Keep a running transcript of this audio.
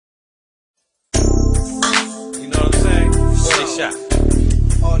shot.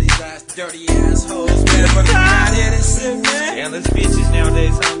 All these ass dirty assholes, man. But I'm out here and shit, man. Scandalous bitches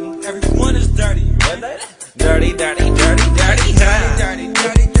nowadays, homie. Everyone is dirty. Dirty, dirty, dirty, dirty, huh? Dirty,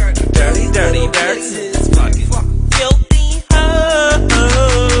 dirty, dirty, Dirty, dirty, dirty. Fucking filthy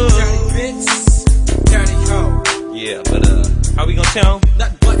hoes. dirty bitch, dirty hoe. Yeah, but how we gonna tell 'em?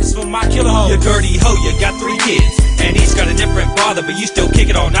 Nothing but it's for my killer hoe. You dirty hoe, you got 3 kids, and each got a different father, but you still kick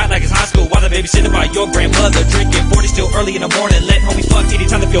it all night like it's high school while the babysitting by your grandmother. Drinking 40 still early in the morning, letting homies fuck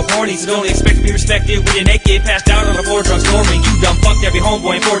anytime they feel horny. So don't expect to be respected when you're naked, passed out on the floor, drunk snoring. You done fucked every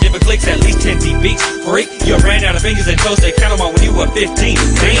homeboy in 4 different clicks, at least 10 deep beats. Freak, you ran out of fingers and toes, they count them on when you were 15.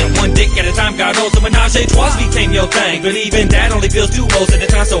 Damn, 1 dick at a time got old, so menage a trois became your thing. But even that only feels 2 hoes at a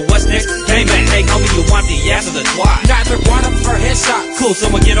time, so what's next? Came back, hey homie, you want the ass of the twat? Neither one up for headshot. Cool,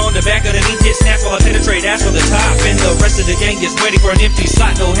 someone get on the back of the knee, hit snaps while I penetrate ass from the top. And the rest of the gang is waiting for an empty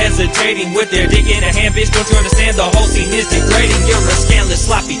slot, no hesitating with their dick in a hand, bitch. Don't you understand? The whole scene is degrading. You're a scandalous,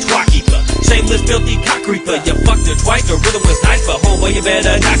 sloppy twat keeper, shameless, filthy cock creeper. You fucked her twice, the rhythm was nice, but homeboy, you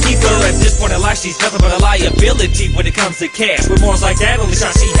better not keep her. At this point in life, she's nothing but a liability when it comes to cash. With morals like that, only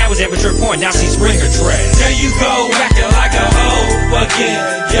shot she had was amateur porn. Now she's ringer trash. There you go, acting like a hoe again.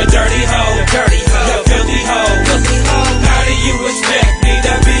 You dirty hoe, you dirty hoe, you filthy hoe, filthy hoe. How do you expect me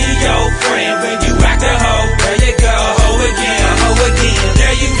to be your friend when you act a hoe? There you go, a hoe again, a hoe again.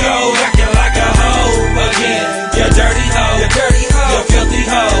 There you go, acting like a hoe again. You dirty hoe, you dirty hoe, you filthy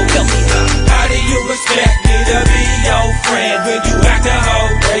hoe, filthy hoe. How do you expect me to be your friend when you act a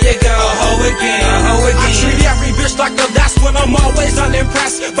hoe? There you go, a hoe again, a hoe again. I treat every bitch like the last one. I'm always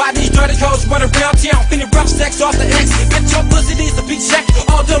unimpressed by these dirty hoes running around town, finna rough sex off the X. Bitch, your pussy needs to be checked.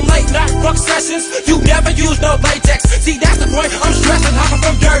 All them late night fuck sessions, you never use no latex. See, that's the point. I'm stressing, hopping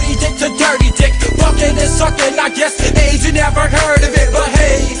from dirty dick to dirty dick, fucking and sucking. I guess age you never heard of it, but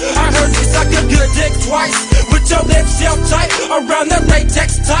hey, I heard you suck a good dick twice with your lips held tight around the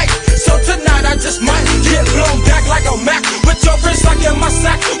latex tight. So tonight I just might get blown back like a Mac with your wrist like in my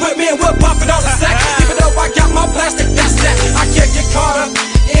sack. With me and we'll pop it on the sack. Even though I got my plastic, that's that. I can't get caught up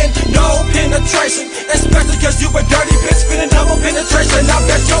in no penetration, especially cause you a dirty bitch feeling double penetration. I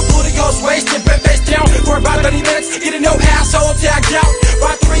bet your booty goes wasted, been face down for about 30 minutes, getting no asshole tagged out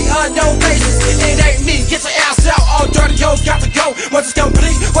by 3 unknown faces. It ain't me, get your ass out. All dirty hoes got to go. Once it's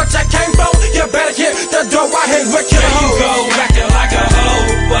complete, what I came for, you better hit the door. I hang with killer hoes. There you go, acting like a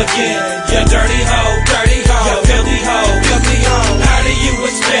hoe again. You dirty hoe, you filthy hoe, filthy hoe. How do you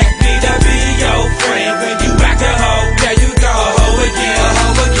expect me to be your friend when you act a hoe? There you go, a hoe again, a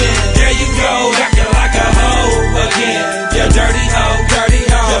hoe again. There you go, acting like a hoe again. You dirty hoe,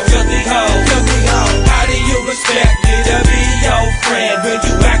 you filthy hoe, filthy hoe. How do you expect me to be your friend when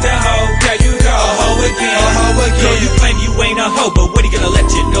you act a hoe? There you go, a hoe again, a hoe again. Yo, you claim you ain't a hoe, but Woodie gonna let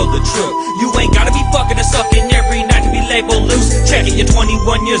you know the truth. You ain't gotta be fucking and sucking every night to be labeled loose. Check it, you're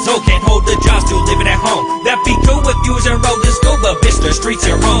 21 years old, can't hold the job, still living at home. That be cool if you was enrolled in school, but bitch, the streets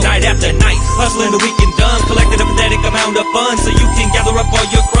are home. Night after night, hustling the weekend done, collecting a pathetic amount of funds so you can gather up all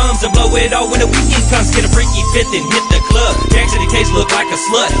your crumbs and blow it all when the weekend comes. Get a freaky fifth and hit the club. Gangs in the case look like a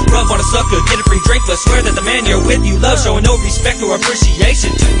slut. Rub on a sucker, get a free drink, but swear that the man you're with you love. Showing no respect or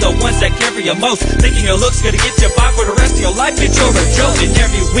appreciation to the ones that care for you most. Thinking your looks gonna get you by for the rest of your life, bitch, you're a joke. And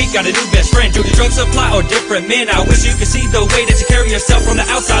every week got a new best friend. Do the drug supply or different men? I wish you could see the way that you carry yourself from the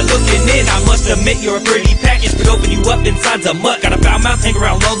outside looking in. I must admit you're a pretty package, but open you up inside's a mutt. Got a foul mouth, hang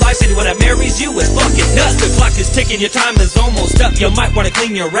around low life. Anyone that marries you is fucking nuts. The clock is ticking, your time is almost up. You might wanna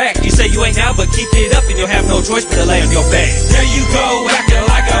clean your rack. You say you ain't now, but keep it up and you'll have no choice but to lay on your back. There you go, acting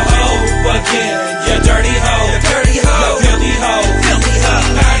like a hoe again. You dirty hoe, you filthy hoe, filthy hoe.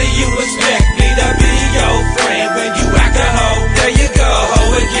 How do you expect me to be your friend when you act a hoe? There you go, a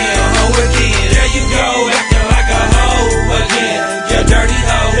hoe again, a hoe again. There you go, acting like a hoe again. You dirty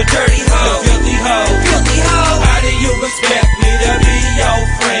hoe, you filthy hoe, filthy hoe. How do you expect me to be your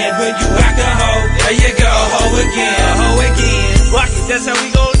friend when you act a hoe? There you go, a hoe again, a hoe again. Fuck it, that's how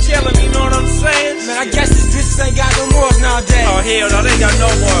we gon' tell him, you know what I'm saying? Man, I guess these bitches ain't got no morals nowadays. Oh hell no, they ain't got no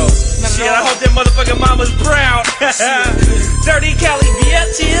morals. Shit, I hope that motherfucking mama's proud. Dirty Cali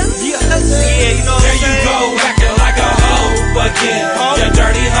bitches. Yeah, you know what I'm saying? There you go, acting like a hoe again. You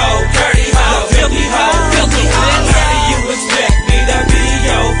dirty hoe, filthy hoe, filthy hoe. How do you expect me to be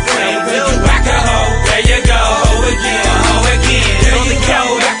your friend when you act a hoe? There you go, hoe again, hoe again. There you go,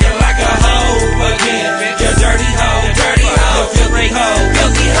 acting like a hoe again. You dirty hoe, filthy hoe,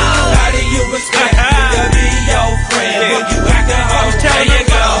 filthy hoe. How do you expect me to be your friend when you act a hoe? There you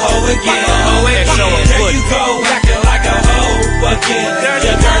go, hoe again, hoe again. There you go, acting like a hoe again.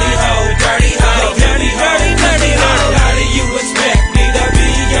 You dirty hoe, filthy hoe. How do you expect me to be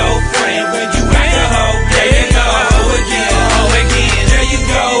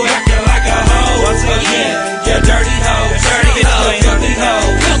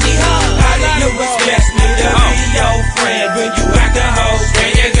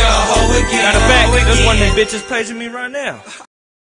There's one of them bitches paging me right now.